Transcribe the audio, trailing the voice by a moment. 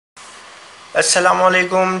Assalamu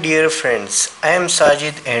alaikum dear friends. I am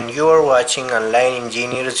Sajid and you are watching Online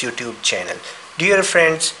Engineers YouTube channel. Dear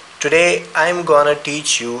friends, today I am gonna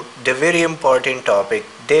teach you the very important topic,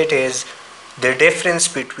 that is the difference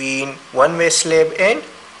between one-way slab and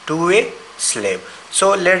two-way slab. So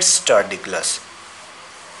let's start the class.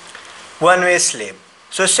 One-way slab.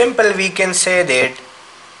 So simple, we can say that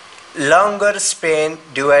longer span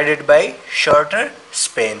divided by shorter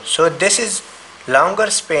span. So this is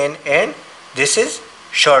longer span and this is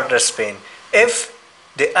shorter span. If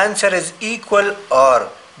the answer is equal or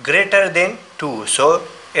greater than 2, so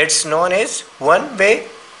it's known as one-way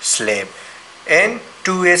slab. And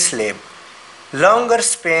two-way slab, longer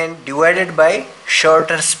span divided by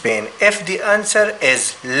shorter span. If the answer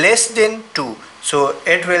is less than 2, so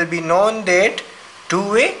it will be known that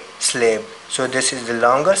two-way slab. So this is the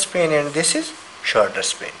longer span and this is shorter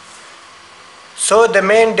span. So the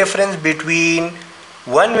main difference between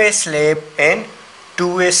one-way slab and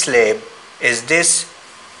two-way slab is this.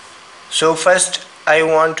 So first I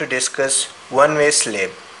want to discuss one-way slab.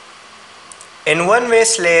 In one-way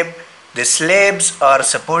slab, the slabs are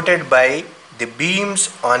supported by the beams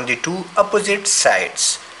on the two opposite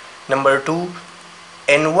sides. Number 2,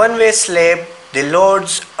 in one-way slab, the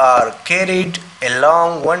loads are carried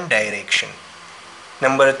along one direction.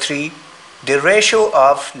 Number 3, the ratio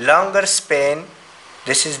of longer span,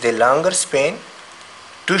 this is the longer span,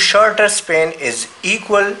 to shorter span is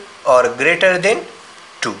equal or greater than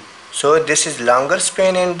 2. So this is longer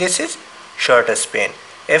span and this is shorter span.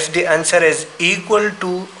 If the answer is equal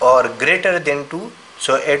to or greater than 2,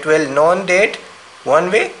 so it will known that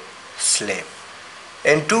one-way slab.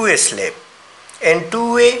 And two-way slab. In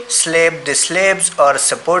two-way slab, the slabs are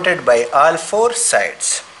supported by all four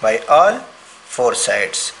sides.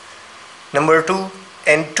 Number 2,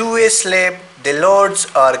 in two-way slab, the loads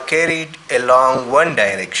are carried along one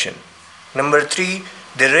direction. Number 3,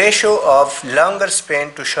 the ratio of longer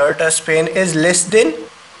span to shorter span is less than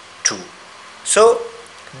 2. So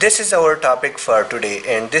this is our topic for today,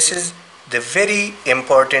 and this is the very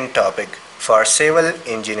important topic for civil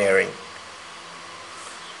engineering.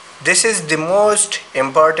 This is the most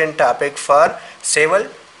important topic for civil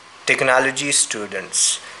technology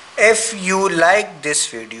students. If you like this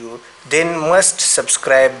video, then must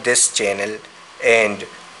subscribe this channel and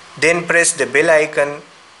then press the bell icon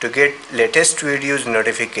to get latest videos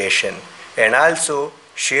notification, and also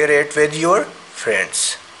share it with your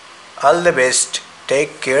friends. All the best.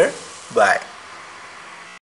 Take care. Bye.